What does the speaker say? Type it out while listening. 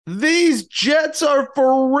These Jets are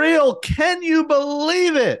for real. Can you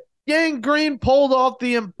believe it? Gang Green pulled off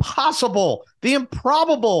the impossible, the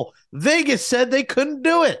improbable. Vegas said they couldn't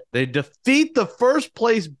do it. They defeat the first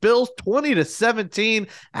place Bills 20-17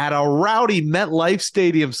 at a rowdy MetLife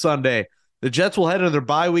Stadium Sunday. The Jets will head into their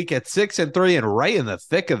bye week at 6-3 and right in the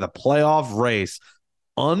thick of the playoff race.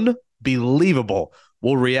 Unbelievable.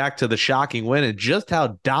 We'll react to the shocking win and just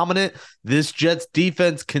how dominant this Jets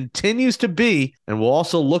defense continues to be. And we'll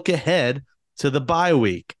also look ahead to the bye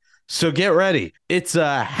week. So get ready. It's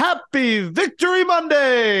a Happy Victory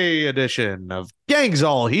Monday edition of Gangs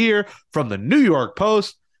All Here from the New York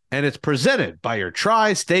Post. And it's presented by your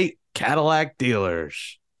Tri-State Cadillac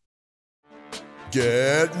dealers.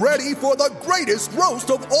 Get ready for the greatest roast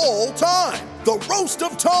of all time. The Roast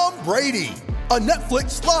of Tom Brady. A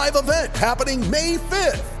Netflix live event happening May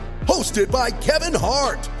 5th. Hosted by Kevin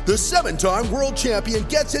Hart. The 7-time world champion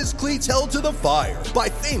gets his cleats held to the fire by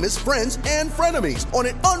famous friends and frenemies on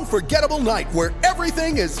an unforgettable night where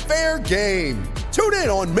everything is fair game. Tune in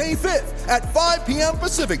on May 5th at 5 p.m.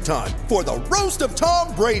 Pacific time for the Roast of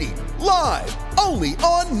Tom Brady. Live only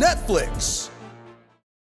on Netflix.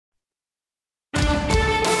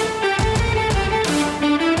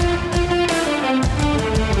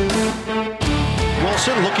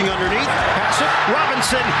 Wilson looking underneath, pass it,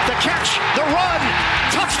 Robinson, the catch, the run,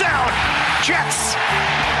 touchdown, Jets.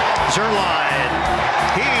 Zuerlein,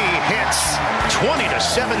 he hits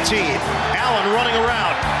 20-17. Allen running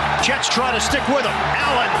around, Jets trying to stick with him.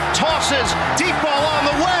 Allen tosses, deep ball on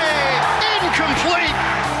the way, incomplete,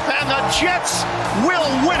 and the Jets will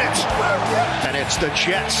win it. And it's the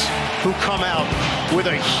Jets who come out with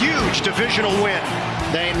a huge divisional win.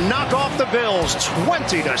 They knock off the Bills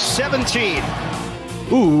 20-17.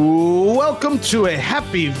 Ooh, welcome to a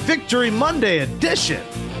Happy Victory Monday edition.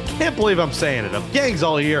 Can't believe I'm saying it. Of Gangs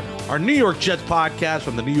All Here, our New York Jets podcast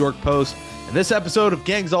from the New York Post. And this episode of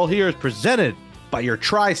Gangs All Here is presented by your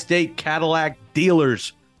Tri-State Cadillac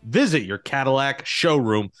dealers. Visit your Cadillac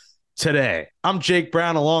showroom today. I'm Jake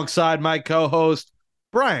Brown alongside my co-host,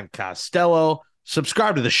 Brian Costello.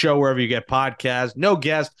 Subscribe to the show wherever you get podcasts. No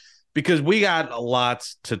guest, because we got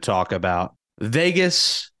lots to talk about.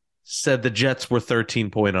 Vegas said the Jets were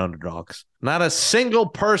 13-point underdogs. Not a single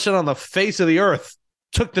person on the face of the earth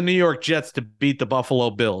took the New York Jets to beat the Buffalo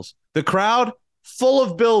Bills. The crowd, full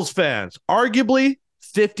of Bills fans, arguably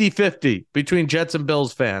 50-50 between Jets and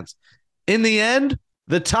Bills fans. In the end,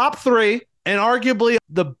 the top three, and arguably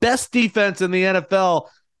the best defense in the NFL,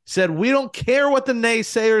 said, we don't care what the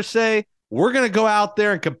naysayers say. We're going to go out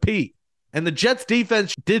there and compete. And the Jets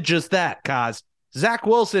defense did just that, Kaz. Zach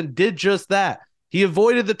Wilson did just that. He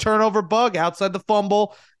avoided the turnover bug outside the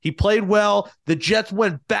fumble. He played well. The Jets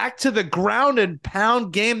went back to the ground and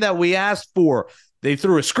pound game that we asked for. They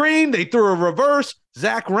threw a screen. They threw a reverse.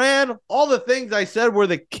 Zach ran. All the things I said were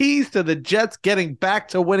the keys to the Jets getting back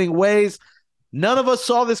to winning ways. None of us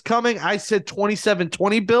saw this coming. I said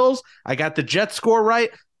 27-20 Bills. I got the Jets score right.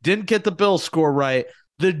 Didn't get the Bills score right.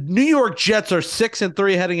 The New York Jets are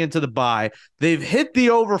 6-3 heading into the bye. They've hit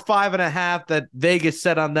the over 5.5 that Vegas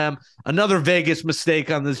set on them. Another Vegas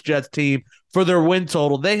mistake on this Jets team for their win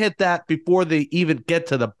total. They hit that before they even get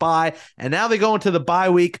to the bye. And now they go into the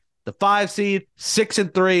bye week, the 5 seed,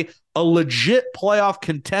 6-3, a legit playoff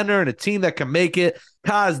contender and a team that can make it.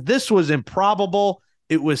 Kaz, this was improbable.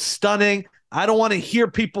 It was stunning. I don't want to hear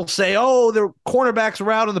people say, oh, their cornerbacks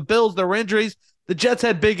are out on the Bills, there were injuries. The Jets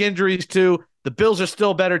had big injuries too. The Bills are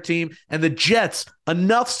still a better team. And the Jets,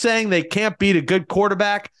 enough saying they can't beat a good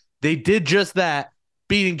quarterback. They did just that,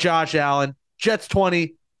 beating Josh Allen. Jets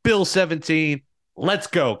 20, Bills 17. Let's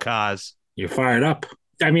go, Kaz. You're fired up.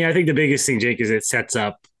 I mean, I think the biggest thing, Jake, is it sets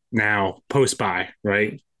up now post-bye,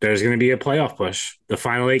 right? There's going to be a playoff push. The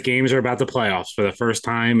final 8 games are about the playoffs for the first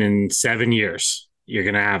time in 7 years. You're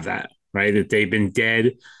going to have that, right? That they've been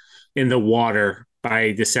dead in the water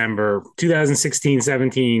by December 2016,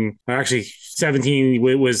 17, or actually 17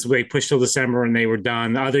 was they pushed till December and they were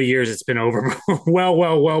done. The other years it's been over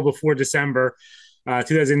well before December.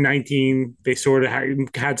 2019 they sort of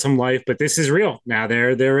had some life, but this is real. Now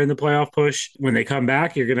they're in the playoff push. When they come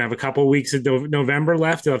back, you're going to have a couple of weeks of November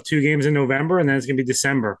left. They'll have 2 games in November, and then it's going to be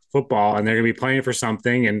December football, and they're going to be playing for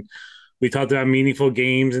something. And we talked about meaningful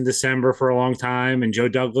games in December for a long time, and Joe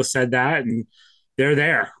Douglas said that, and they're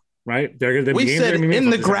there. Right. We said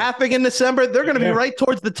in the graphic in December, they're going to be right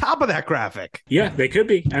towards the top of that graphic. Yeah, they could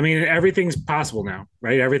be. I mean, everything's possible now,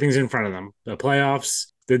 right? Everything's in front of them. The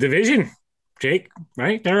playoffs, the division, Jake,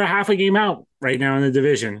 right? They're a half a game out right now in the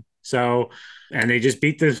division. So, and they just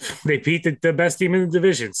beat the best team in the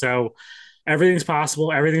division. So everything's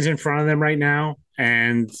possible. Everything's in front of them right now.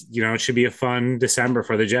 And, it should be a fun December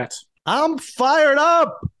for the Jets. I'm fired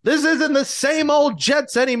up. This isn't the same old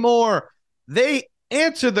Jets anymore. They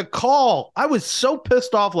answered the call. I was so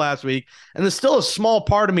pissed off last week, and there's still a small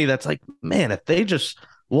part of me that's like, man, if they just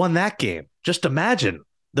won that game, just imagine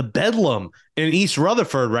the bedlam in East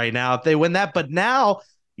Rutherford right now if they win that. But now,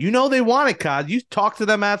 they want it, Cod. You talk to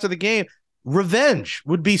them after the game. Revenge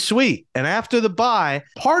would be sweet. And after the bye,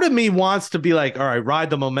 part of me wants to be like, all right, ride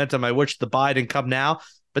the momentum. I wish the bye didn't come now.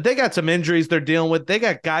 But they got some injuries they're dealing with. They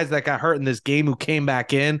got guys that got hurt in this game who came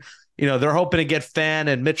back in. They're hoping to get Fan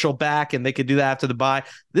and Mitchell back, and they could do that after the bye.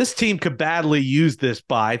 This team could badly use this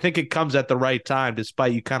bye. I think it comes at the right time,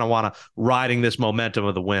 despite you kind of want to riding this momentum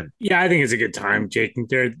of the win. Yeah, I think it's a good time, Jake.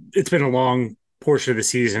 It's been a long portion of the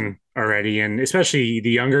season already, and especially the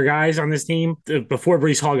younger guys on this team. Before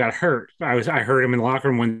Breece Hall got hurt, I heard him in the locker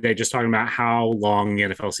room one day just talking about how long the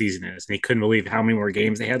NFL season is, and he couldn't believe how many more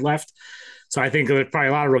games they had left. So I think that probably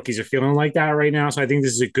a lot of rookies are feeling like that right now. So I think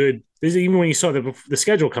this is even when you saw the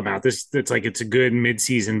schedule come out, it's a good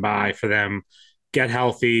midseason bye for them. Get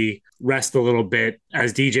healthy, rest a little bit.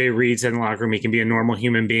 As DJ Reed said in the locker room, he can be a normal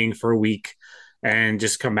human being for a week and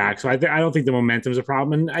just come back. So I don't think the momentum's a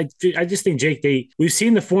problem. And I just think, Jake, we've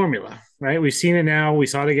seen the formula, right? We've seen it now. We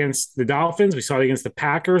saw it against the Dolphins. We saw it against the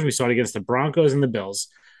Packers. We saw it against the Broncos and the Bills.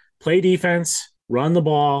 Play defense, run the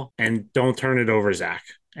ball, and don't turn it over, Zach.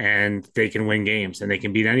 And they can win games, and they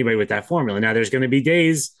can beat anybody with that formula. Now, there's going to be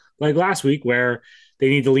days like last week where they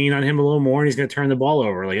need to lean on him a little more, and he's going to turn the ball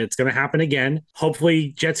over. Like, it's going to happen again.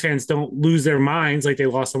 Hopefully, Jets fans don't lose their minds like they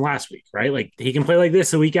lost him last week, right? Like, he can play like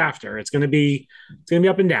this the week after. It's going to be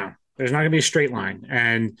up and down. There's not going to be a straight line.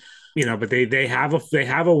 And, but they have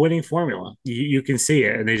a winning formula. You can see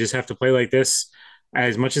it, and they just have to play like this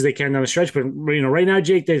as much as they can down the stretch. But, right now,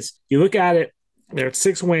 Jake, you look at it, they're at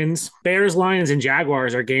 6 wins. Bears, Lions, and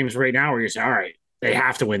Jaguars are games right now where you say, all right, they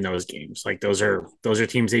have to win those games. Like, those are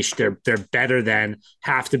teams they're better than,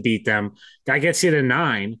 have to beat them. That gets you to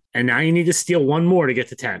 9, and now you need to steal one more to get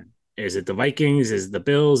to 10. Is it the Vikings? Is it the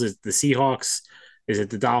Bills? Is it the Seahawks? Is it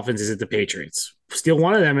the Dolphins? Is it the Patriots? Steal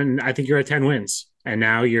one of them, and I think you're at 10 wins. And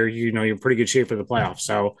now you're in pretty good shape for the playoffs.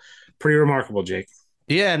 So pretty remarkable, Jake.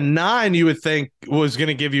 Yeah, 9 you would think was going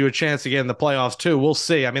to give you a chance to get in the playoffs too. We'll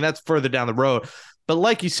see. I mean, that's further down the road. But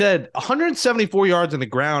like you said, 174 yards on the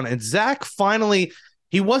ground, and Zach finally,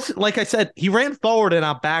 he wasn't, like I said, he ran forward and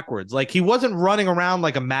not backwards. Like, he wasn't running around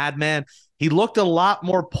like a madman. He looked a lot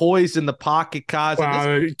more poised in the pocket, Kaz.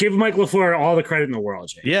 Well, give Mike LaFleur all the credit in the world,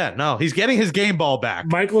 Jake. Yeah, no, he's getting his game ball back.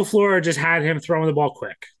 Mike LaFleur just had him throwing the ball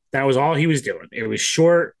quick. That was all he was doing. It was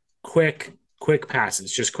short, quick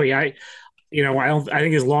passes, just quick. I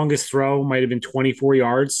think his longest throw might have been 24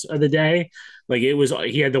 yards of the day. Like,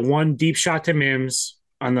 he had the one deep shot to Mims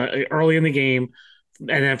early in the game.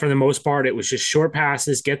 And then for the most part, it was just short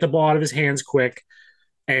passes, get the ball out of his hands quick.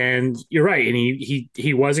 And you're right. And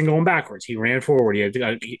he wasn't going backwards. He ran forward.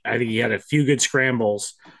 I think he had a few good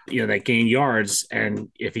scrambles, that gained yards. And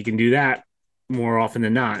if he can do that more often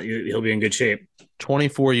than not, he'll be in good shape.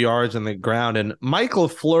 24 yards on the ground. And Mike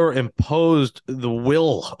LaFleur imposed the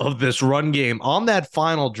will of this run game on that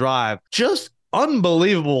final drive. Just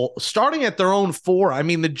unbelievable. Starting at their own 4. I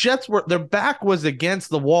mean, the Jets their back was against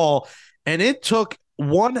the wall, and it took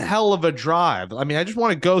one hell of a drive. I mean, I just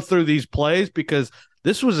want to go through these plays because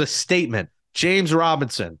this was a statement. James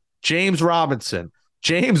Robinson,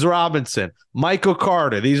 Michael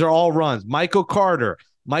Carter. These are all runs. Michael Carter,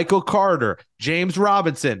 James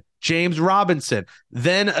Robinson.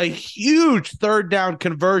 Then a huge third down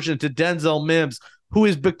conversion to Denzel Mims, who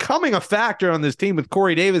is becoming a factor on this team with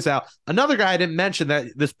Corey Davis out. Another guy I didn't mention that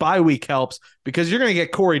this bye week helps because you're going to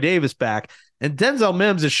get Corey Davis back. And Denzel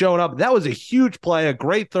Mims is showing up. That was a huge play, a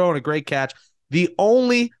great throw and a great catch. The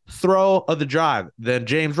only throw of the drive. Then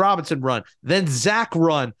James Robinson run. Then Zach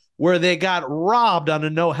run, where they got robbed on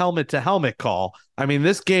a no helmet to helmet call. I mean,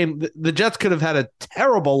 this game, the Jets could have had a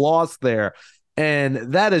terrible loss there.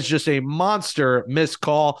 And that is just a monster missed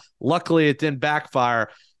call. Luckily, it didn't backfire.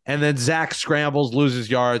 And then Zach scrambles, loses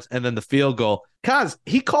yards, and then the field goal. Kaz,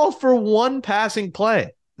 he called for one passing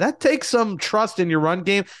play. That takes some trust in your run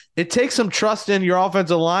game. It takes some trust in your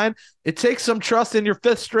offensive line. It takes some trust in your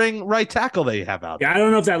 5th string right tackle that you have out there. Yeah, I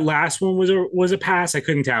don't know if that last one was a pass. I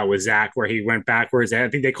couldn't tell with Zach where he went backwards. I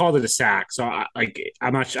think they called it a sack. So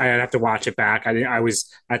I'm not sure. I'd have to watch it back. I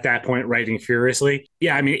was at that point writing furiously.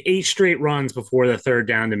 Yeah, I mean, 8 straight runs before the third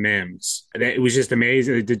down to Mims. It was just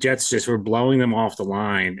amazing. The Jets just were blowing them off the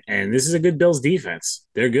line. And this is a good Bills defense.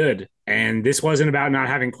 They're good. And this wasn't about not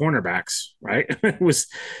having cornerbacks, right?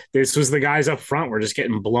 This was the guys up front were just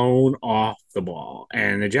getting blown off the ball.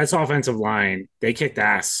 And the Jets offensive line, they kicked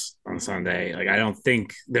ass on Sunday. Like, I don't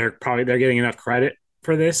think they're getting enough credit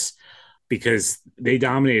for this because they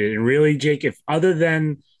dominated. And really, Jake, if other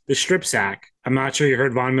than the strip sack, I'm not sure you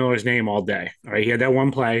heard Von Miller's name all day. All right. He had that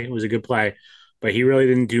one play. It was a good play, but he really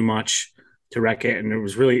didn't do much to wreck it.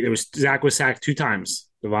 And Zach was sacked 2 times,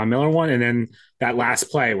 the Von Miller one. And then that last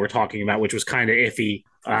play we're talking about, which was kind of iffy,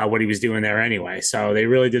 what he was doing there anyway. So they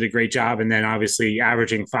really did a great job. And then obviously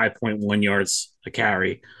averaging 5.1 yards a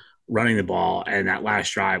carry running the ball. And that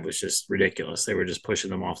last drive was just ridiculous. They were just pushing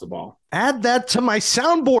them off the ball. Add that to my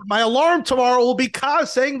soundboard. My alarm tomorrow will be Kaz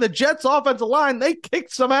saying the Jets offensive line, they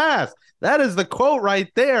kicked some ass. That is the quote right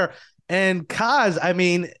there. And Kaz, I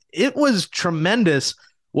mean, it was tremendous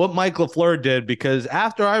what Mike LaFleur did, because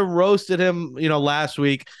after I roasted him, last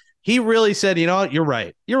week, he really said, you know what, you're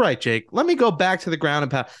right. You're right, Jake. Let me go back to the ground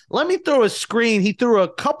and pass. Let me throw a screen. He threw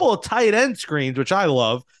a couple of tight end screens, which I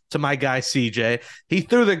love, to my guy CJ. He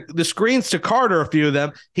threw the screens to Carter, a few of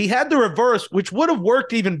them. He had the reverse, which would have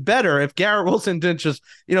worked even better if Garrett Wilson didn't just,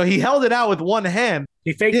 he held it out with one hand.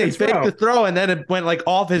 He faked the throw, and then it went like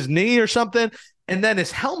off his knee or something, and then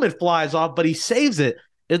his helmet flies off, but he saves it.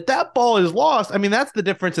 If that ball is lost, I mean, that's the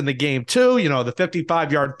difference in the game too. The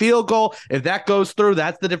 55-yard field goal, if that goes through,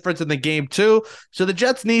 that's the difference in the game too. So the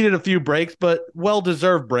Jets needed a few breaks, but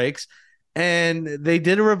well-deserved breaks. And they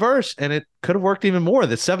did a reverse, and it could have worked even more.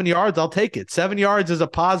 The 7 yards, I'll take it. 7 yards is a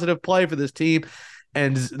positive play for this team.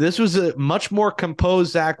 And this was a much more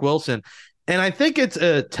composed Zach Wilson. And I think it's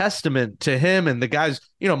a testament to him and the guys,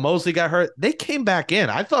 Mosley got hurt. They came back in.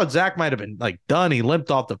 I thought Zach might have been done. He limped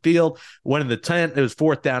off the field, went in the tent. It was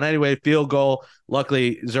 4th down anyway, field goal.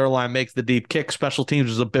 Luckily, Zuerlein makes the deep kick. Special teams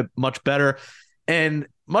was a bit much better. And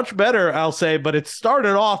much better, I'll say, but it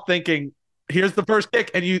started off thinking, here's the first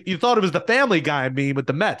kick, and you thought it was the Family Guy meme with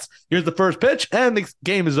the Mets. Here's the first pitch, and the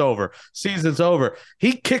game is over. Season's over.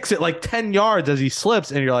 He kicks it like 10 yards as he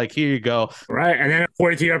slips, and you're like, here you go. Right, and then a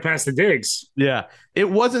 42-yard pass to Diggs. Yeah, it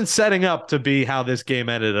wasn't setting up to be how this game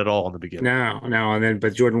ended at all in the beginning. No,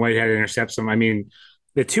 but Jordan Whitehead intercepts him. I mean,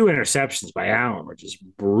 the 2 interceptions by Allen were just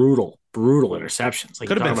brutal interceptions.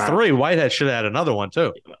 Could have been 3. Whitehead should have had another one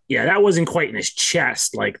too. Yeah, that wasn't quite in his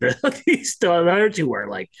chest like the other 2 were.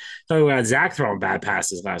 Talking about Zach throwing bad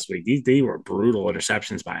passes last week. These were brutal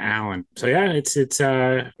interceptions by Allen. So yeah,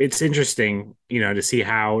 it's interesting, to see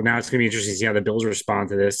how now it's going to be interesting to see how the Bills respond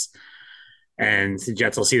to this. And the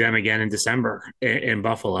Jets will see them again in December in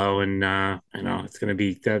Buffalo. And, it's going to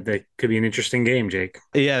be that could be an interesting game, Jake.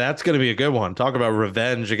 Yeah, that's going to be a good one. Talk about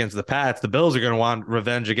revenge against the Pats. The Bills are going to want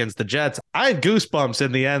revenge against the Jets. I had goosebumps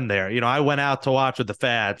in the end there. I went out to watch with the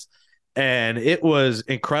Fats, and it was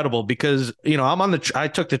incredible because, I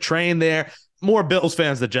took the train there. More Bills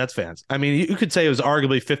fans than Jets fans. I mean, you could say it was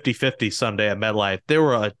arguably 50-50 Sunday at MetLife. There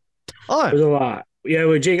were a ton. There's a lot. Yeah,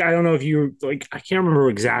 well, Jake, I don't know if you I can't remember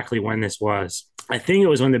exactly when this was. I think it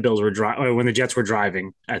was when the Bills were when the Jets were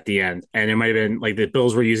driving at the end, and it might have been the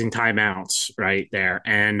Bills were using timeouts right there,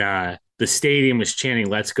 and the stadium was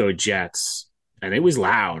chanting "Let's go Jets," and it was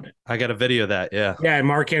loud. I got a video of that. Yeah, and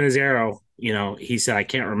Mark Cannizzaro, he said, I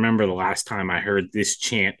can't remember the last time I heard this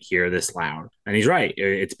chant here this loud. And he's right.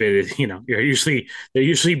 It's been, they're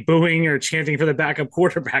usually booing or chanting for the backup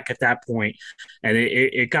quarterback at that point. And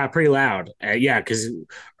it got pretty loud. Yeah, because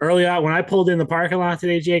early on, when I pulled in the parking lot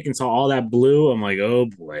today, Jake, and saw all that blue, I'm like, oh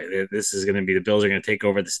boy, this is going to be, the Bills are going to take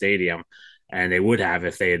over the stadium. And they would have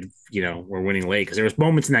if they had, were winning late. Because there was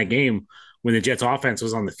moments in that game when the Jets offense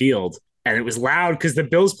was on the field, and it was loud because the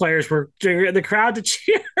Bills players were the crowd to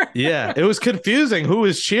cheer. Yeah, it was confusing who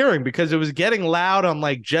was cheering because it was getting loud on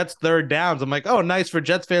Jets 3rd downs. I'm like, oh, nice for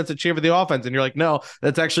Jets fans to cheer for the offense. And you're like, no,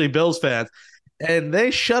 that's actually Bills fans. And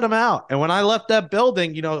they shut them out. And when I left that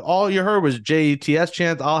building, all you heard was JETS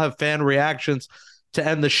chants. I'll have fan reactions to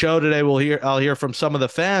end the show today. I'll hear from some of the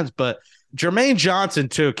fans, but Jermaine Johnson,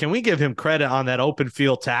 too. Can we give him credit on that open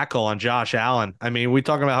field tackle on Josh Allen? I mean, we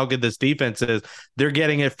talking about how good this defense is. They're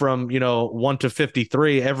getting it from, 1 to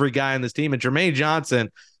 53, every guy in this team. And Jermaine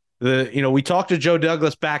Johnson, we talked to Joe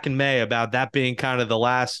Douglas back in May about that being kind of the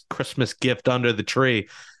last Christmas gift under the tree.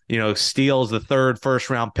 Steals the 3rd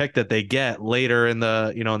first-round pick that they get later in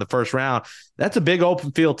the, in the first round. That's a big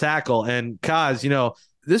open field tackle. And Kaz,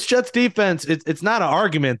 this Jets defense, it's not an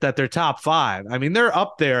argument that they're top 5. I mean, they're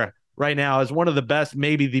up there right now as one of the best,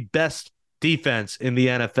 maybe the best defense in the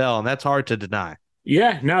NFL, and that's hard to deny.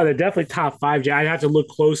 Yeah, no, they're definitely top 5. I'd have to look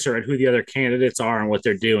closer at who the other candidates are and what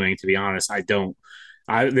they're doing. To be honest, I don't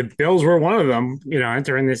The Bills were one of them,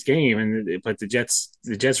 entering this game, but the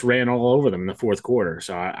Jets ran all over them in the fourth quarter.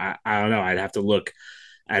 So I don't know. I'd have to look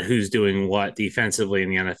at who's doing what defensively in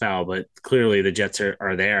the NFL, but clearly the Jets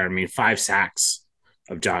are there. I mean, 5 sacks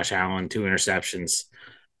of Josh Allen, 2 interceptions.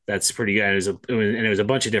 That's pretty good. It was a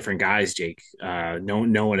bunch of different guys, Jake.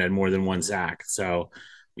 No one had more than 1 sack. So,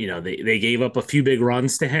 they gave up a few big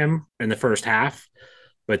runs to him in the first half.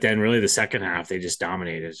 But then really the second half, they just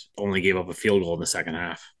dominated. Only gave up a field goal in the second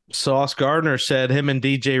half. Sauce Gardner said him and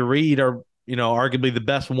DJ Reed are, arguably the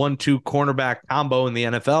best 1-2 cornerback combo in the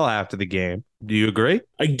NFL after the game. Do you agree?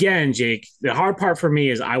 Again, Jake, the hard part for me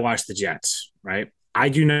is I watch the Jets, right? I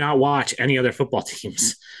do not watch any other football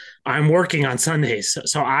teams. I'm working on Sundays.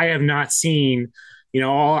 So I have not seen,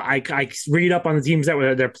 I read up on the teams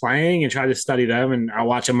that they're playing and try to study them. And I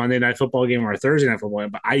watch a Monday Night Football game or a Thursday Night Football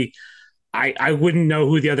game. But I wouldn't know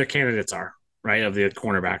who the other candidates are, right, of the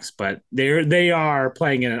cornerbacks, but they are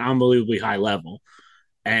playing at an unbelievably high level.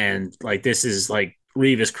 And this is like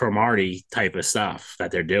Revis Cromartie type of stuff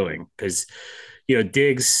that they're doing. Because,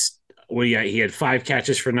 Diggs, he had 5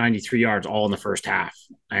 catches for 93 yards all in the first half.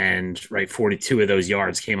 And 42 of those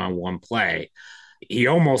yards came on 1 play. He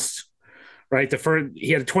almost, he had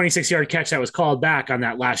a 26-yard catch that was called back on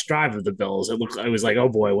that last drive of the Bills. It was like, oh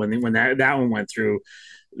boy, when that one went through,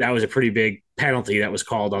 that was a pretty big penalty that was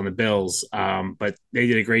called on the Bills. But they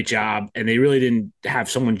did a great job, and they really didn't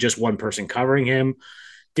have one person covering him.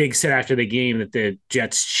 Diggs said after the game that the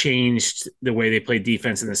Jets changed the way they played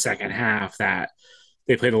defense in the second half, that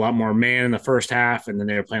they played a lot more man in the first half, and then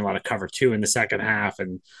they were playing a lot of cover 2 in the second half.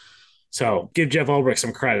 And so give Jeff Ulbrich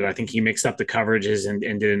some credit. I think he mixed up the coverages and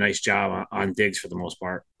did a nice job on Diggs for the most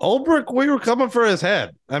part. Ulbrich, we were coming for his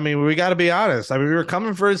head. I mean, we got to be honest. I mean, we were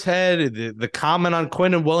coming for his head. The comment on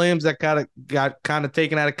Quinnen Williams that got kind of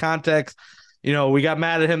taken out of context, we got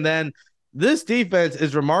mad at him then. This defense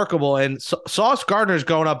is remarkable, and Sauce Gardner's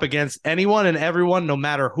going up against anyone and everyone, no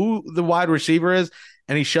matter who the wide receiver is,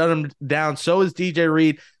 and he shut him down. So is DJ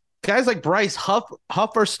Reed. Guys like Bryce Huff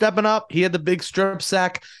are stepping up. He had the big strip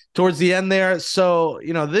sack towards the end there. So,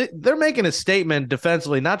 they're making a statement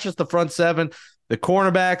defensively, not just the front 7, the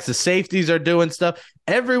cornerbacks, the safeties are doing stuff.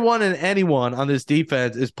 Everyone and anyone on this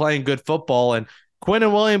defense is playing good football. And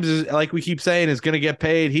Quinnen Williams is, like we keep saying, is going to get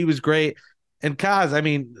paid. He was great. And Kaz, I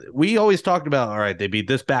mean, we always talked about, all right, they beat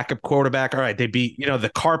this backup quarterback. All right, they beat,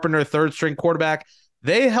 the Carpenter 3rd string quarterback.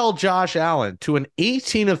 They held Josh Allen to an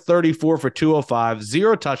 18 of 34 for 205,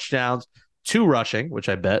 0 touchdowns, 2 rushing, which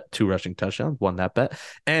I bet 2 rushing touchdowns, won that bet,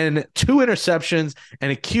 and 2 interceptions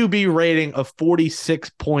and a QB rating of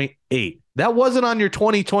 46.8. That wasn't on your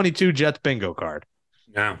 2022 Jets bingo card.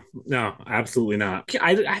 No, absolutely not.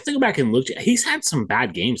 I have to go back and look. He's had some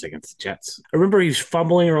bad games against the Jets. I remember he was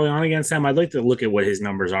fumbling early on against them. I'd like to look at what his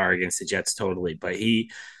numbers are against the Jets totally, but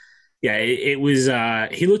it was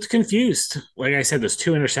he looked confused. Like I said, those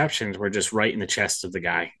 2 interceptions were just right in the chest of the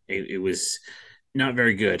guy. It was not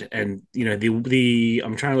very good. And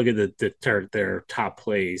I'm trying to look at their top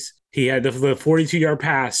plays. He had the 42-yard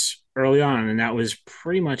pass early on, and that was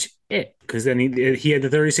pretty much it. Because then he had the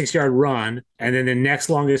 36-yard run, and then the next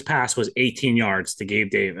longest pass was 18 yards to Gabe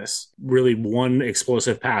Davis. Really one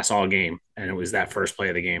explosive pass all game, and it was that first play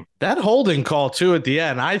of the game. That holding call too at the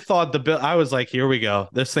end, I thought I was like, here we go.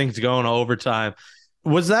 This thing's going to overtime.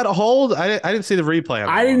 Was that a hold? I didn't see the replay.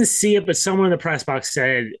 I didn't see it, but someone in the press box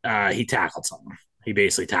said he tackled someone. He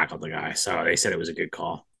basically tackled the guy, so they said it was a good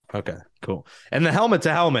call. Okay, cool. And the helmet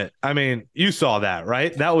to helmet, I mean, you saw that,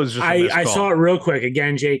 right? That was just I saw it real quick.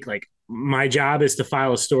 Again, Jake, my job is to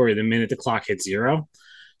file a story the minute the clock hits 0.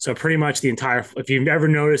 So pretty much if you've ever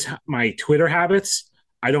noticed my Twitter habits,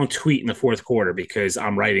 I don't tweet in the fourth quarter because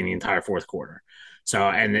I'm writing the entire fourth quarter. So,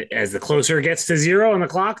 and as the closer it gets to 0 on the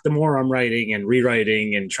clock, the more I'm writing and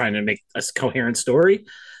rewriting and trying to make a coherent story.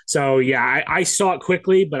 So yeah, I saw it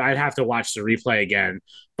quickly, but I'd have to watch the replay again.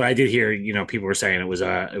 But I did hear, people were saying it was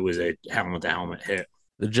a helmet to helmet hit.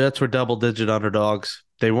 The Jets were double-digit underdogs.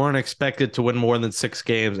 They weren't expected to win more than 6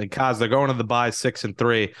 games. And Kaz, they're going to the bye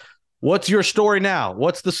 6-3. What's your story now?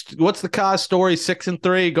 What's the Kaz story?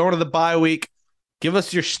 6-3, going to the bye week. Give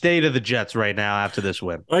us your state of the Jets right now after this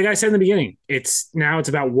win. Like I said in the beginning, it's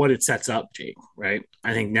about what it sets up, Jake, right?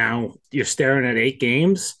 I think now you're staring at 8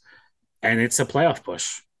 games, and it's a playoff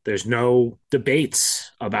push. There's no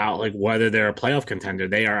debates about whether they're a playoff contender.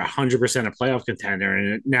 They are 100% a playoff contender.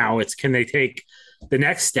 And now can they take the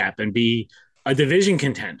next step and be a division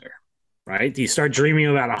contender, right? Do you start dreaming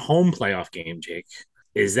about a home playoff game, Jake?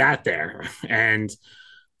 Is that there? And,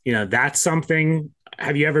 that's something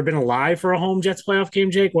have you ever been alive for a home Jets playoff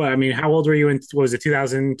game, Jake? Well, I mean, how old were you in, was it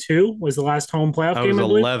 2002 was the last home playoff I game, was I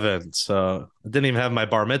believe? 11, so I didn't even have my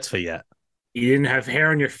bar mitzvah yet. You didn't have hair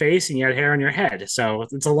on your face and you had hair on your head. So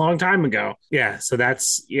it's a long time ago. Yeah. So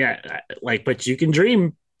that's, yeah, like, but you can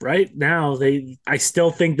dream. Right now, I still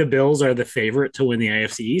think the Bills are the favorite to win the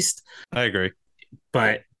AFC East. I agree.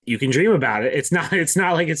 But you can dream about it. It's not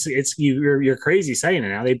like it's you're crazy saying it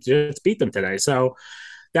now. They just beat them today. So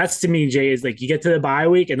that's, to me, Jay, is like you get to the bye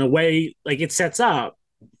week and the way like it sets up,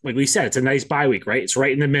 like we said, it's a nice bye week, right? It's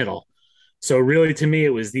right in the middle. So really, to me, it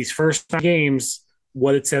was these first 5 games,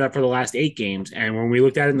 what it set up for the last 8 games. And when we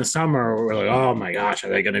looked at it in the summer, we're like, oh my gosh, are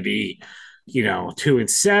they going to be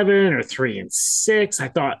 2-7 or 3-6? I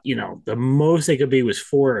thought, the most they could be was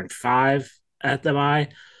 4-5 at the bye.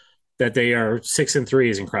 That they are 6-3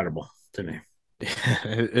 is incredible to me.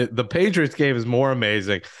 The Patriots game is more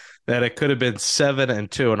amazing that it could have been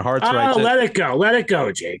 7-2 and Hart's right. Let it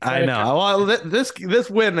go, Jake. I know. Well, this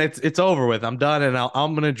win, it's over with. I'm done, and I'm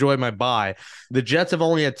going to enjoy my bye. The Jets have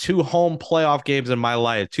only had 2 home playoff games in my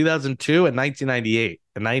life, 2002 and 1998.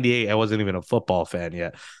 In 98, I wasn't even a football fan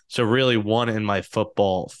yet. So really one in my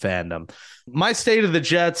football fandom. My state of the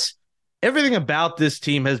Jets, everything about this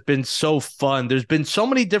team has been so fun. There's been so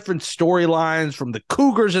many different storylines, from the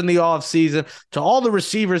Cougars in the offseason to all the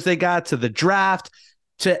receivers they got to the draft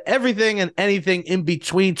to everything and anything in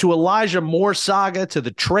between, to Elijah Moore saga, to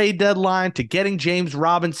the trade deadline, to getting James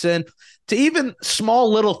Robinson, to even small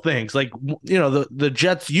little things like, the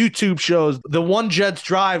Jets YouTube shows, the One Jets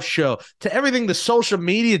Drive show, to everything the social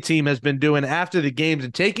media team has been doing after the games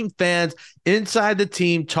and taking fans inside the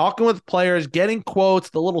team, talking with players, getting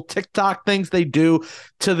quotes, the little TikTok things they do,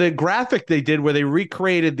 to the graphic they did where they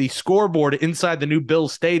recreated the scoreboard inside the new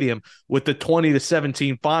Bills Stadium with the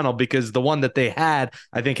 20-17 final, because the one that they had,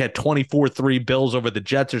 I think, had 24-3 Bills over the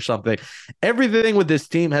Jets or something. Everything with this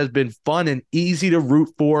team has been fun and easy to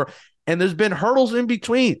root for. And there's been hurdles in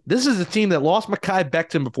between. This is a team that lost Mekhi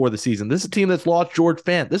Becton before the season. This is a team that's lost George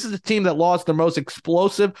Fant. This is a team that lost their most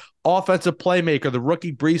explosive offensive playmaker, the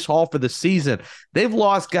rookie Breece Hall, for the season. They've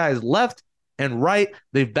lost guys left and right.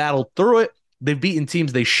 They've battled through it. They've beaten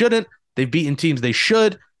teams they shouldn't. They've beaten teams they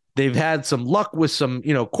should. They've had some luck with some,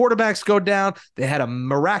 quarterbacks go down. They had a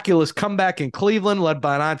miraculous comeback in Cleveland led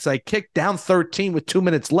by an onside kick, down 13 with 2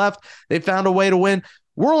 minutes left. They found a way to win.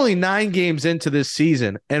 We're only 9 games into this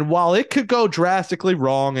season, and while it could go drastically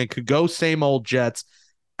wrong and could go same old Jets,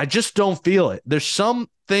 I just don't feel it. There's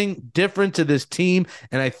something different to this team,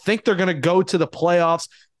 and I think they're going to go to the playoffs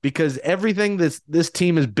because everything this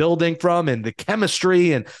team is building from, and the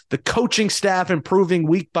chemistry and the coaching staff improving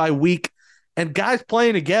week by week, and guys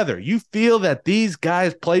playing together. You feel that these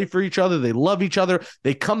guys play for each other. They love each other.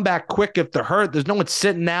 They come back quick if they're hurt. There's no one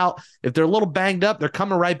sitting out. If they're a little banged up, they're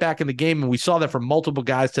coming right back in the game, and we saw that from multiple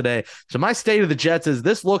guys today. So my state of the Jets is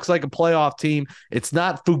this looks like a playoff team. It's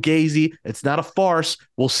not fugazi. It's not a farce.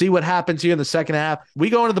 We'll see what happens here in the second half. We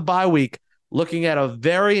go into the bye week looking at a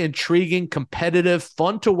very intriguing, competitive,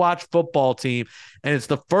 fun-to-watch football team, and it's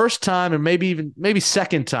the first time, and maybe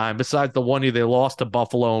second time, besides the one year they lost to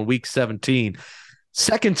Buffalo in Week 17,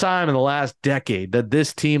 second time in the last decade that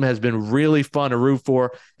this team has been really fun to root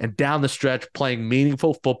for and down the stretch playing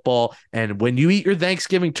meaningful football. And when you eat your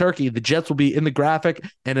Thanksgiving turkey, the Jets will be in the graphic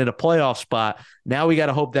and in a playoff spot. Now we got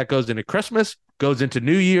to hope that goes into Christmas, goes into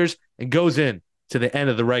New Year's, and goes in to the end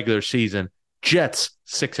of the regular season. Jets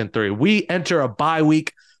 6-3. We enter a bye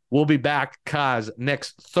week. We'll be back, Kaz,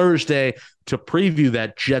 next Thursday to preview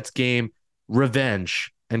that Jets game,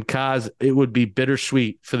 revenge. And Kaz, it would be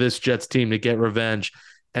bittersweet for this Jets team to get revenge.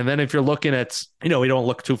 And then if you're looking at, we don't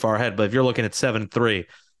look too far ahead, but if you're looking at 7-3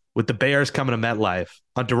 with the Bears coming to MetLife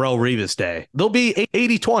on Darrelle Revis Day, they'll be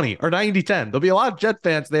 80-20 or 90-10. There'll be a lot of Jet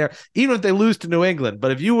fans there, even if they lose to New England.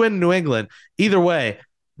 But if you win New England, either way,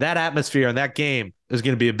 that atmosphere and that game is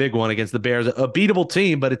going to be a big one against the Bears. A beatable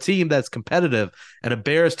team, but a team that's competitive, and a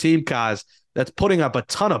Bears team, Kaz, that's putting up a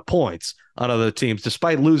ton of points on other teams.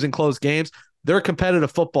 Despite losing close games, they're a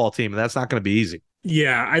competitive football team, and that's not going to be easy.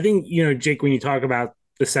 Yeah, I think, Jake, when you talk about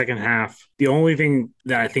the second half, the only thing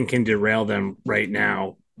that I think can derail them right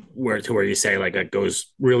now, where you say like it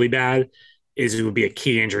goes really bad, is it would be a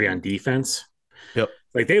key injury on defense. Yep.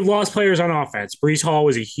 Like they've lost players on offense. Breece Hall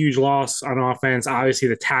was a huge loss on offense. Obviously,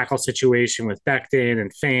 the tackle situation with Becton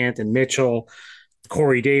and Fant and Mitchell,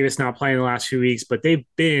 Corey Davis not playing the last few weeks, but they've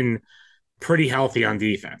been pretty healthy on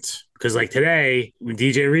defense. Because like today, when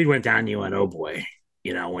DJ Reed went down, you went, oh boy,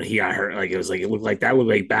 when he got hurt, like it looked like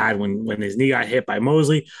bad when his knee got hit by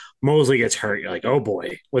Mosley. Mosley gets hurt. You're like, oh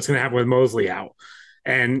boy, what's going to happen with Mosley out?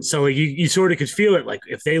 And so like, you sort of could feel it. Like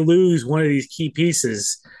if they lose one of these key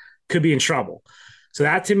pieces, could be in trouble. So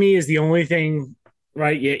that to me is the only thing,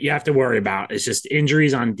 right? You have to worry about. It's just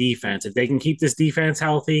injuries on defense. If they can keep this defense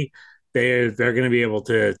healthy, they're going to be able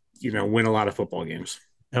to, win a lot of football games.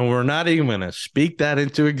 And we're not even going to speak that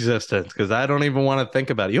into existence because I don't even want to think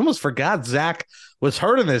about it. You almost forgot Zach was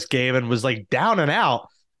hurt in this game and was like down and out,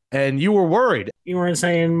 and you were worried. You weren't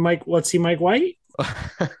saying, Mike, let's see Mike White?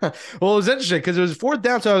 Well, it was interesting because it was fourth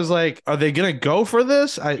down, so I was like, are they going to go for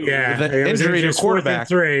this? The injury to quarterback. 4th and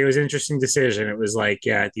 3. It was an interesting decision. It was like,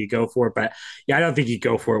 do you go for it? But I don't think you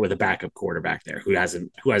go for it with a backup quarterback there who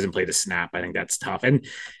hasn't played a snap. I think that's tough. And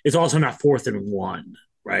it's also not 4th and 1.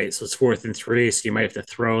 Right. So it's 4th and 3. So you might have to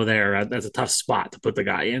throw there. That's a tough spot to put the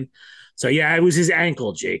guy in. So, it was his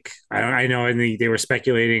ankle, Jake. I know. And they were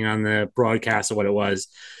speculating on the broadcast of what it was.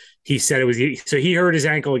 He said it was. So he hurt his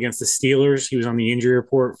ankle against the Steelers. He was on the injury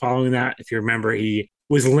report following that. If you remember, he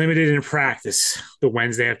was limited in practice the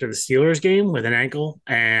Wednesday after the Steelers game with an ankle.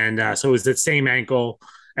 And so it was that same ankle.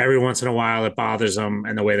 Every once in a while, it bothers him.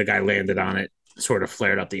 And the way the guy landed on it sort of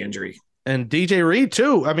flared up the injury. And DJ Reed,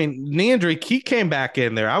 too. I mean, knee injury, he came back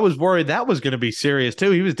in there. I was worried that was going to be serious,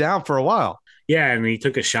 too. He was down for a while. Yeah, and he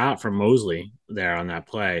took a shot from Mosley there on that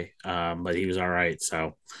play, but he was all right.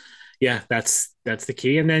 So, that's the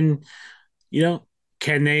key. And then,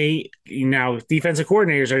 can they now defensive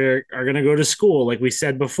coordinators are going to go to school, like we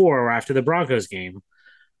said before, after the Broncos game.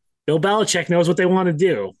 Bill Belichick knows what they want to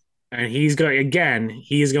do. And he is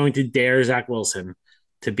going to dare Zach Wilson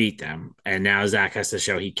to beat them. And now Zach has to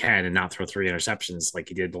show he can and not throw 3 interceptions like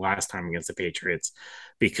he did the last time against the Patriots,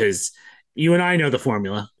 because you and I know the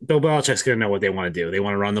formula. Bill Belichick's going to know what they want to do. They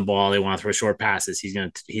want to run the ball. They want to throw short passes. He's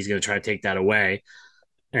going to try to take that away.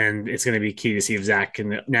 And it's going to be key to see if Zach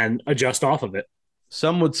can then adjust off of it.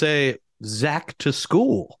 Some would say Zach to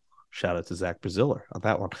school. Shout out to Zach Braziller on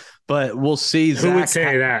that one. But we'll see. Who would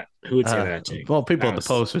say that? Who would say that, Jake? Well, people in the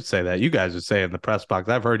post would say that. You guys would say in the press box.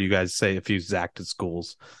 I've heard you guys say a few Zach to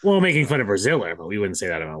schools. Well, making fun of Braziller, but we wouldn't say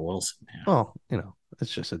that about Wilson. Yeah. Oh,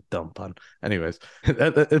 it's just a dumb pun. Anyways,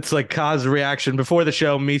 it's like Kaz's reaction before the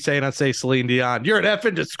show, me saying I'd say Celine Dion. You're an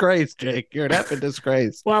effing disgrace, Jake. You're an effing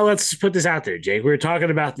disgrace. Well, let's put this out there, Jake. We were talking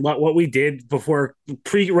about what we did before,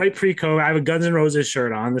 pre-COVID. I have a Guns N' Roses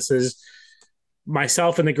shirt on. This is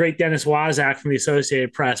myself and the great Dennis Waszak from the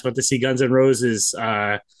Associated Press went to see Guns N' Roses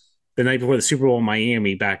the night before the Super Bowl in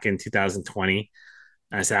Miami back in 2020.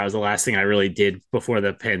 I said that was the last thing I really did before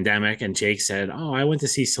the pandemic. And Jake said, "Oh, I went to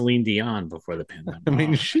see Celine Dion before the pandemic." I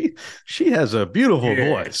mean, she has a beautiful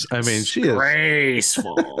voice. I mean, she is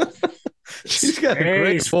graceful. She's got a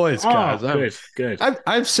great voice, guys. Good.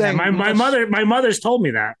 I've sang. Yeah, my mother's told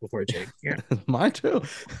me that before, Jake. Yeah, mine too.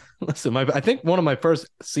 Listen, I think one of my first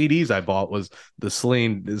CDs I bought was the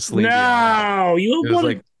Celine Dion. No, you it was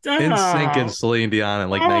like NSYNC and Celine Dion in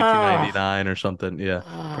like 1999 or something. Yeah,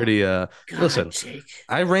 pretty. God, listen, Jake.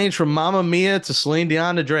 I range from Mamma Mia to Celine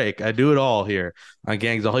Dion to Drake. I do it all here on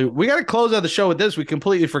Gangs of Hollywood. We got to close out the show with this. We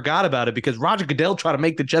completely forgot about it because Roger Goodell tried to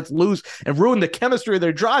make the Jets lose and ruin the chemistry of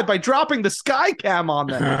their drive by dropping the sky cam on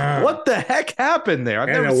them. What the heck happened there?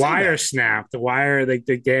 The wire snapped. The wire, they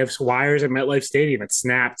have wires at MetLife Stadium. It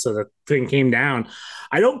snapped, so the thing came down.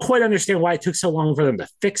 I don't quite understand why it took so long for them to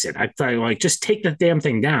fix it. I thought, just take the damn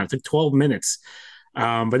thing down. It took 12 minutes.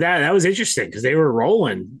 But that was interesting because they were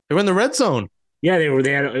rolling. They were in the red zone. Yeah,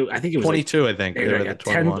 they had, I think it was 22, I think. They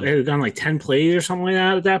had gone like 10 plays or something like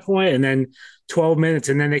that at that point, and then 12 minutes,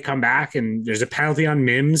 and then they come back, and there's a penalty on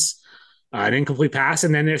Mims, an incomplete pass,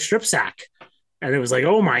 and then there's strip sack. And it was like,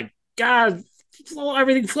 oh my God,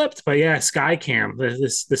 everything flipped. But yeah, sky cam.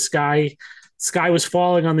 The sky was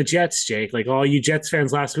falling on the Jets, Jake. Like all you Jets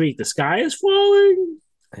fans last week, the sky is falling.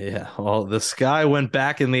 Yeah, well, the sky went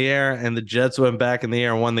back in the air and the Jets went back in the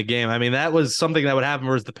air and won the game. I mean, that was something that would happen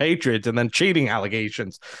versus the Patriots and then cheating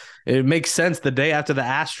allegations. It makes sense the day after the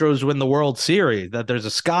Astros win the World Series that there's a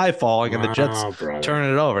sky falling and the Jets turn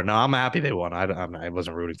it over. No, I'm happy they won. I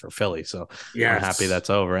wasn't rooting for Philly, so I'm happy that's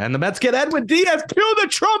over. And the Mets get Edwin Diaz to the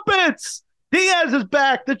trumpets. Diaz is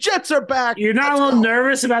back. The Jets are back. You're not a little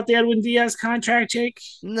nervous about the Edwin Diaz contract, Jake?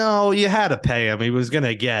 No, you had to pay him. He was going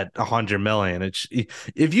to get $100 million.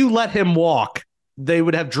 If you let him walk, they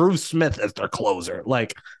would have Drew Smith as their closer.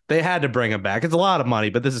 Like they had to bring him back. It's a lot of money,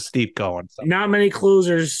 but this is Steve Cohen. So. Not many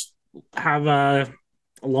closers have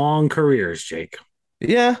long careers, Jake.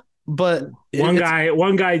 Yeah, but one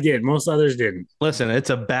guy did. Most others didn't. Listen, it's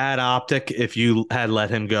a bad optic if you had let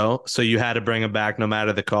him go, so you had to bring him back no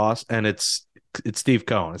matter the cost. And it's Steve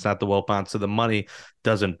Cohen. It's not the Wilpon, so the money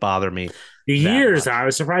doesn't bother me. The years, I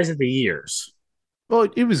was surprised at the years. Well,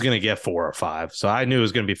 he was going to get 4 or 5. So I knew it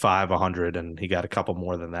was going to be 500, and he got a couple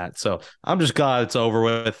more than that. So I'm just glad it's over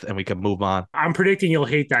with and we can move on. I'm predicting you'll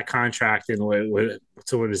hate that contract in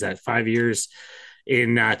so what is that, 5 years?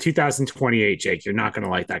 In 2028, Jake, you're not going to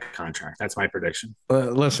like that contract. That's my prediction.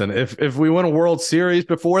 Listen, if we win a World Series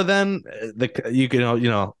before then,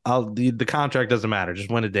 the contract doesn't matter. Just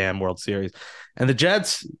win a damn World Series, and the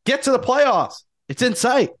Jets get to the playoffs. It's in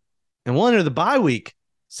sight, and we'll enter the bye week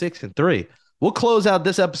 6-3. We'll close out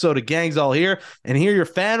this episode of Gangs All Here and hear your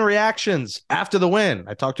fan reactions after the win.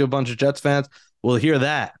 I talked to a bunch of Jets fans. We'll hear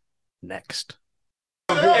that next.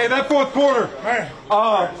 Hey, that fourth quarter,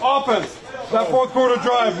 offense, that fourth quarter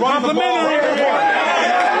drive, run the ball.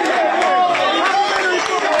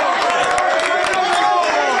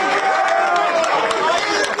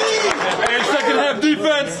 And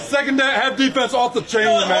second half defense off the chain,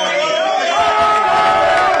 man.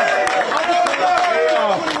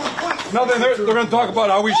 Nothing. They're going to talk about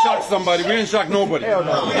how we shocked somebody. We didn't shock nobody. Not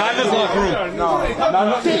in this locker room. Not in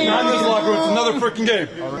this locker room. It's another freaking game.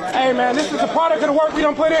 Hey, man, this is a product of the work we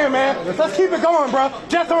done put in, man. Let's keep it going, bro.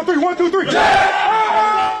 Jets on 3. 1, 2, 3.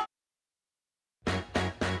 Yeah!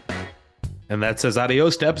 And that says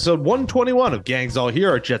adios to episode 121 of Gangs All Here,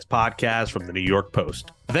 our Jets podcast from the New York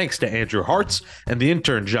Post. Thanks to Andrew Hartz and the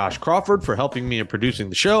intern Josh Crawford for helping me in producing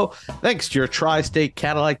the show. Thanks to your Tri-State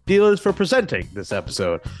Cadillac dealers for presenting this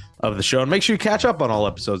episode of the show. And make sure you catch up on all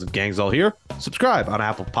episodes of Gangs All Here. Subscribe on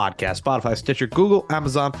Apple Podcasts, Spotify, Stitcher, Google,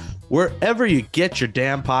 Amazon, wherever you get your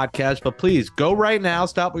damn podcasts. But please go right now.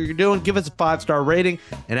 Stop what you're doing. Give us a 5-star rating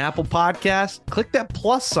in Apple Podcasts. Click that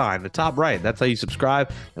plus sign, the top right. That's how you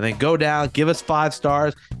subscribe. And then go down, give us 5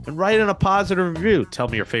 stars, and write in a positive review. Tell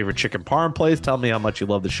me your favorite chicken parm place. Tell me how much you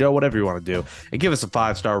love the show, whatever you want to do. And give us a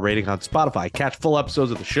 5-star rating on Spotify. Catch full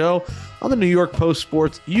episodes of the show on the New York Post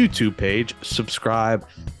Sports YouTube page. Subscribe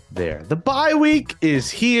there. The bye week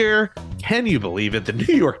is here. Can you believe it? The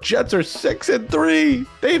New York Jets are 6-3.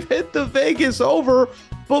 They've hit the Vegas over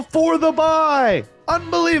before the bye.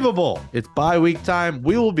 Unbelievable. It's bye week time.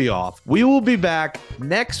 We will be off. We will be back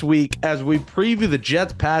next week as we preview the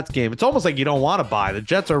Jets-Pats game. It's almost like you don't want to bye. The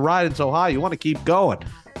Jets are riding so high. You want to keep going.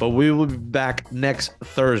 But we will be back next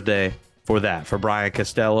Thursday for that. For Brian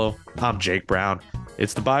Costello, I'm Jake Brown.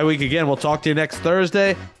 It's the bye week again. We'll talk to you next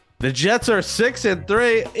Thursday. The Jets are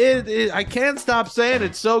 6-3. I can't stop saying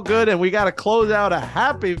it's so good, and we got to close out a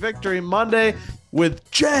happy victory Monday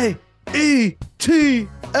with Jets,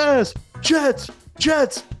 Jets,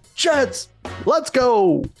 Jets, Jets. Let's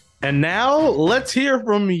go. And now let's hear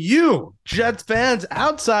from you, Jets fans,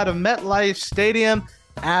 outside of MetLife Stadium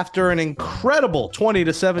after an incredible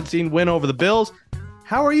 20-17 win over the Bills.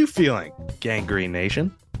 How are you feeling, Gangrene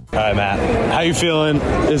Nation? All right, Matt, how you feeling?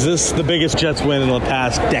 Is this the biggest Jets win in the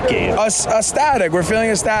past decade? Ecstatic. We're feeling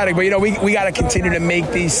ecstatic. But, we got to continue to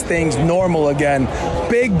make these things normal again.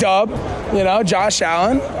 Big dub, Josh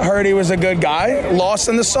Allen. Heard he was a good guy. Lost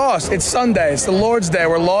in the sauce. It's Sunday. It's the Lord's Day.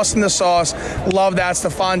 We're lost in the sauce. Love that.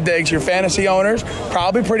 Stephon Diggs. Your fantasy owners,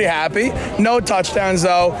 probably pretty happy. No touchdowns,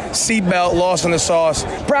 though. Seatbelt, lost in the sauce.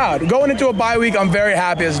 Proud. Going into a bye week, I'm very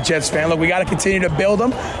happy as a Jets fan. Look, we got to continue to build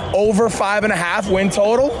them. Over 5.5 win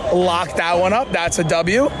total. Lock that one up. That's a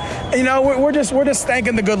W. We're just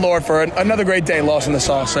thanking the good Lord for another great day lost in the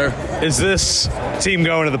sauce, sir. Is this team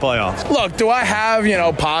going to the playoffs? Look, do I have,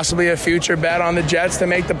 possibly a future bet on the Jets to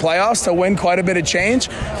make the playoffs, to win quite a bit of change?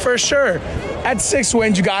 For sure. At 6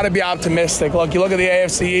 wins, you got to be optimistic. Look, you look at the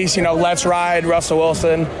AFC East, let's ride Russell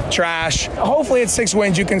Wilson, trash. Hopefully at 6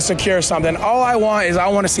 wins, you can secure something. All I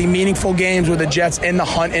want to see meaningful games with the Jets in the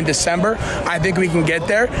hunt in December. I think we can get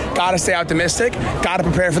there. Got to stay optimistic. Got to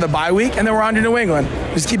prepare for the bye week, and then we're on to New England.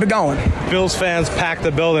 Just keep it going. Bills fans packed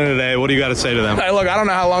the building today. What do you got to say to them? Hey, look, I don't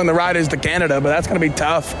know how long the ride is to Canada, but that's going to be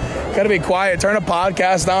tough. Got to be quiet. Turn a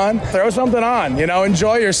podcast on. Throw something on.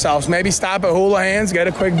 Enjoy yourselves. Maybe stop at Houlihan's, get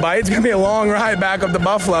a quick bite. It's going to be a long ride back up to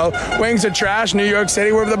Buffalo. Wings are trash. New York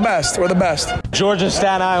City, we're the best. We're the best. Georgia,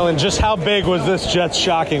 Staten Island, just how big was this Jets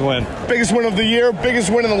shocking win? Biggest win of the year, biggest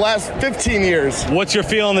win in the last 15 years. What's your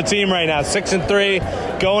feel on the team right now?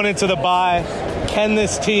 6-3, going into the bye. Can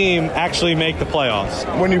this team actually make the playoffs?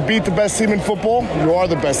 When you beat the best team in football, you are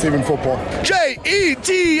the best team in football. Jets,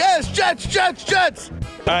 Jets, Jets, Jets.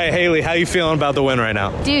 All right, Haley, how you feeling about the win right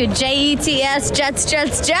now? Dude, Jets, Jets,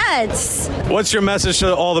 Jets, Jets. What's your message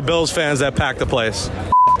to all the Bills fans that packed the place?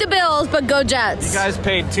 The Bills, but go Jets. You guys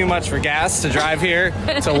paid too much for gas to drive here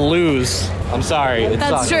to lose. I'm sorry.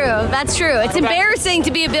 That's true. That's true. It's embarrassing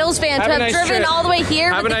to be a Bills fan to have driven all the way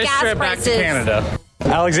here with the gas prices. Have a nice trip back to Canada.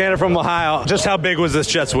 Alexander from Ohio. Just how big was this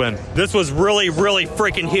Jets win? This was really, really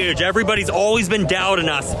freaking huge. Everybody's always been doubting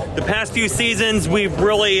us. The past few seasons, we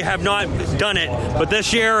really have not done it. But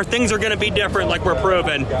this year, things are going to be different like we're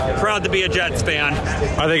proven. Proud to be a Jets fan.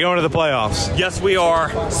 Are they going to the playoffs? Yes, we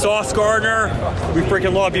are. Sauce Gardner, we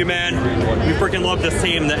freaking love you, man. We freaking love this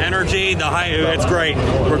team. The energy, the high, it's great.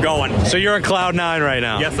 We're going. So you're in cloud nine right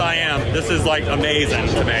now? Yes, I am. This is like amazing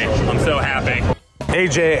to me. I'm so happy.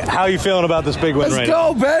 AJ, how are you feeling about this big win right Let's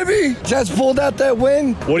now? go, baby. Jets pulled out that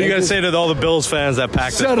win. What are you going to say to all the Bills fans that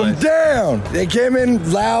packed this Shut them place? down. They came in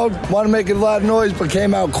loud, want to make a lot of noise, but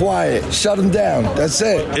came out quiet. Shut them down. That's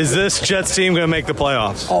it. Is this Jets team going to make the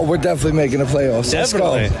playoffs? Oh, we're definitely making the playoffs.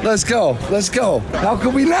 Definitely. Let's go. Let's go. How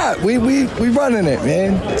could we not? We running it,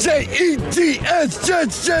 man. Jets,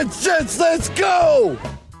 Jets, Jets, Jets. Let's go.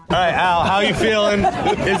 All right, Al, how you feeling?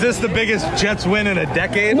 Is this the biggest Jets win in a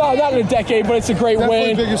decade? No, not in a decade, but it's a great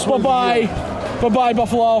win. Bye-bye. Bye-bye,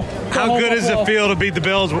 Buffalo. How good does it feel to beat the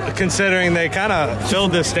Bills, considering they kind of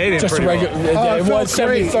filled this stadium Just pretty a regular. well? It was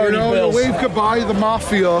 70-30 Bills. The wave goodbye to the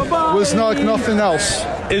Mafia was like nothing else.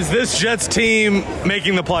 Is this Jets team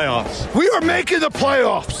making the playoffs? We are making the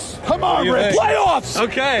playoffs. Come on, Rick. Playoffs.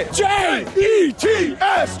 Okay.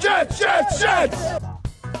 Jets, Jets, Jets, Jets.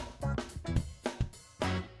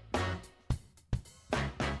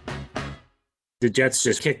 The Jets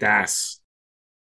just kicked ass.